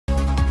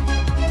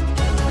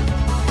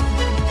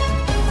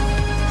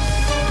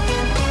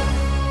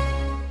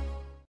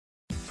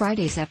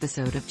Friday's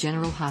episode of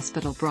General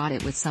Hospital brought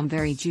it with some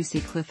very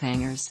juicy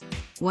cliffhangers.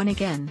 One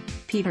again,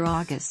 Peter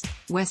August,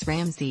 Wes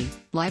Ramsey,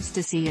 lives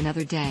to see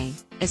another day,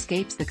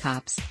 escapes the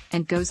cops,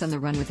 and goes on the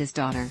run with his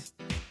daughter.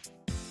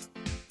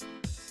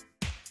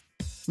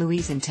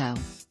 Louise in tow.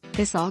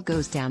 This all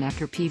goes down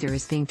after Peter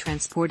is being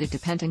transported to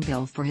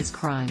Pentonville for his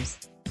crimes.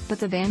 But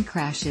the van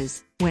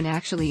crashes, when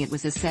actually it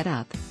was a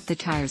setup, the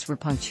tires were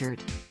punctured.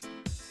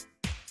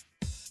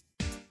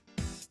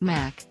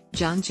 Mac,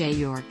 John J.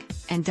 York,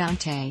 and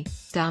Dante,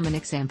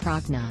 Dominic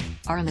Zamprogna,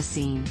 are on the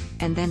scene,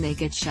 and then they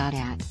get shot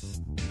at.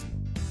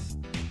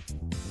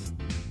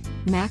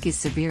 Mac is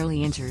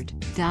severely injured,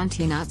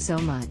 Dante not so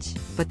much,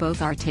 but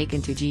both are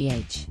taken to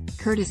GH,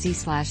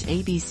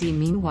 courtesy/ABC.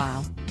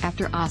 Meanwhile,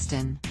 after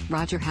Austin,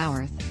 Roger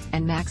Howarth,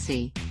 and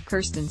Maxie,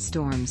 Kirsten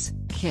Storms,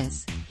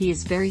 kiss, he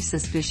is very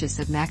suspicious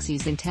of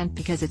Maxie's intent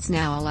because it's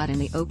now all out in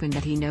the open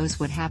that he knows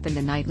what happened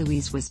the night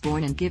Louise was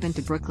born and given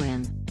to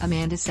Brooklyn,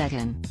 Amanda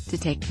Seton, to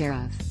take care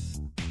of.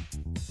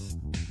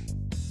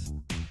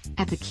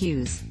 At the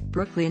Q's,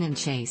 Brooklyn and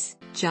Chase,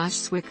 Josh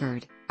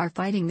Swickard, are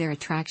fighting their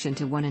attraction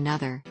to one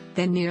another,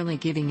 then nearly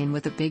giving in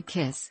with a big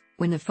kiss,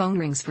 when the phone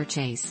rings for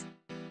Chase.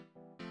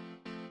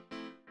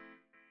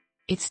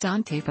 It's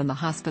Dante from the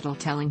hospital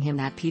telling him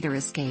that Peter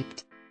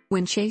escaped.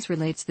 When Chase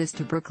relates this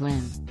to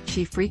Brooklyn,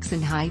 she freaks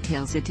and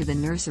hightails it to the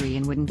nursery,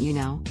 and wouldn't you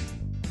know,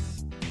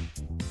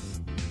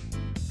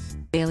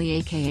 Bailey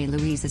aka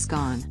Louise is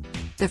gone.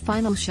 The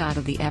final shot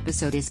of the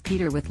episode is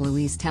Peter with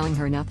Louise telling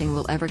her nothing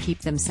will ever keep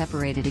them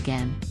separated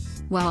again.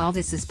 While all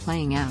this is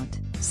playing out,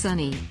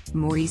 Sonny,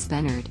 Maurice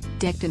Bennard,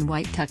 decked in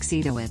white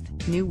tuxedo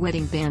with new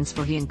wedding bands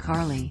for he and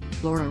Carly,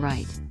 Laura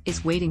Wright,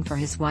 is waiting for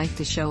his wife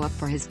to show up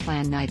for his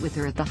planned night with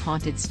her at the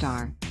Haunted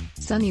Star.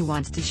 Sonny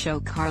wants to show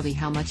Carly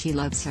how much he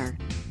loves her.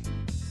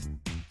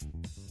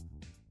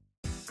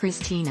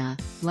 Christina,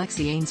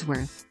 Lexi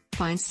Ainsworth,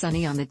 finds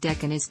Sonny on the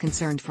deck and is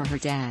concerned for her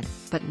dad,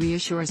 but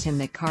reassures him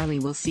that Carly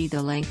will see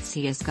the lengths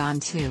he has gone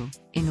to,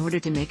 in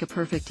order to make a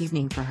perfect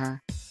evening for her.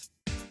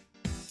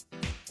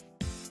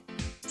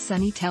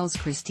 Sonny tells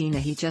Christina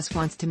he just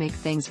wants to make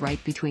things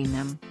right between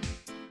them.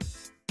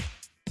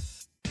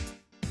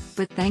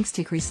 But thanks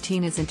to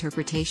Christina's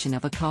interpretation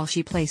of a call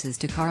she places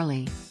to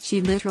Carly, she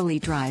literally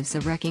drives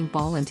a wrecking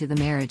ball into the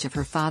marriage of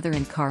her father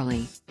and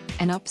Carly.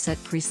 An upset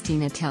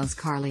Christina tells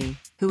Carly,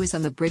 who is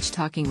on the bridge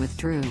talking with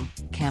Drew,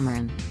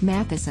 Cameron,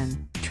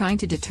 Matheson, trying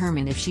to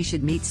determine if she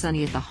should meet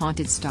Sonny at the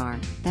Haunted Star,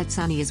 that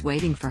Sonny is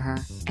waiting for her,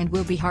 and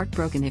will be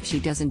heartbroken if she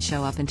doesn't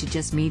show up, and to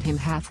just meet him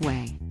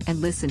halfway, and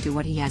listen to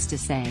what he has to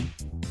say.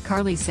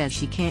 Carly says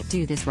she can't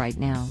do this right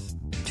now.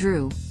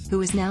 Drew,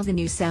 who is now the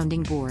new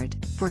sounding board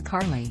for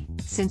Carly,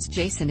 since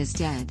Jason is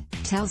dead,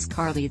 tells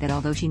Carly that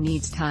although she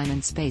needs time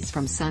and space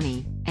from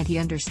Sonny, and he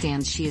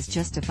understands she is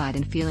justified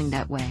in feeling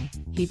that way,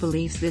 he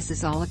believes this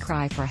is all a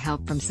cry for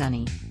help from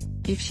Sonny.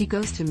 If she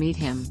goes to meet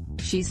him,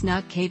 she's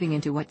not caving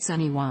into what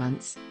Sonny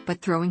wants,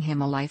 but throwing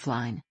him a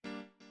lifeline.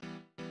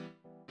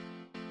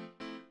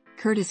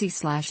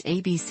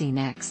 Courtesy/ABC.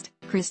 Next,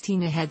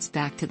 Christina heads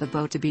back to the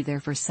boat to be there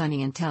for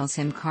Sonny and tells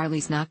him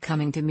Carly's not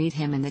coming to meet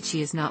him and that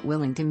she is not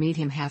willing to meet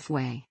him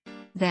halfway.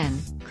 Then,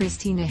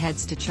 Christina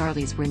heads to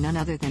Charlie's where none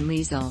other than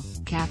Liesl,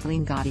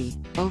 Kathleen Gotti,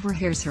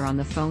 overhears her on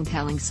the phone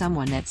telling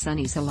someone that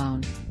Sonny's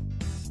alone.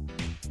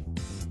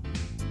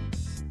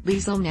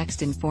 Liesl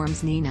next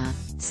informs Nina,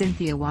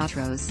 Cynthia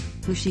Watrous,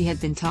 who she had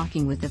been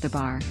talking with at the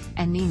bar,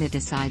 and Nina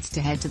decides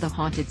to head to the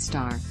Haunted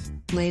Star.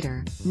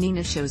 Later,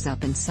 Nina shows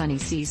up and Sonny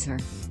sees her.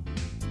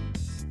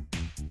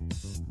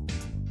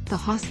 The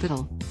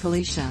hospital,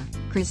 Felicia,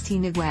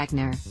 Christina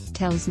Wagner,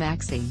 tells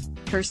Maxie,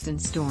 Kirsten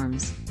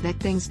Storms, that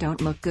things don't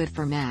look good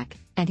for Mac,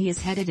 and he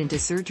is headed into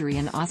surgery,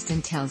 and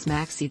Austin tells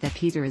Maxie that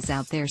Peter is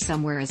out there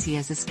somewhere as he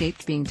has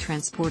escaped being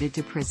transported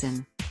to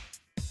prison.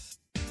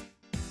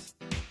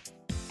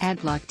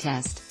 Add luck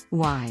test,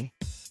 why?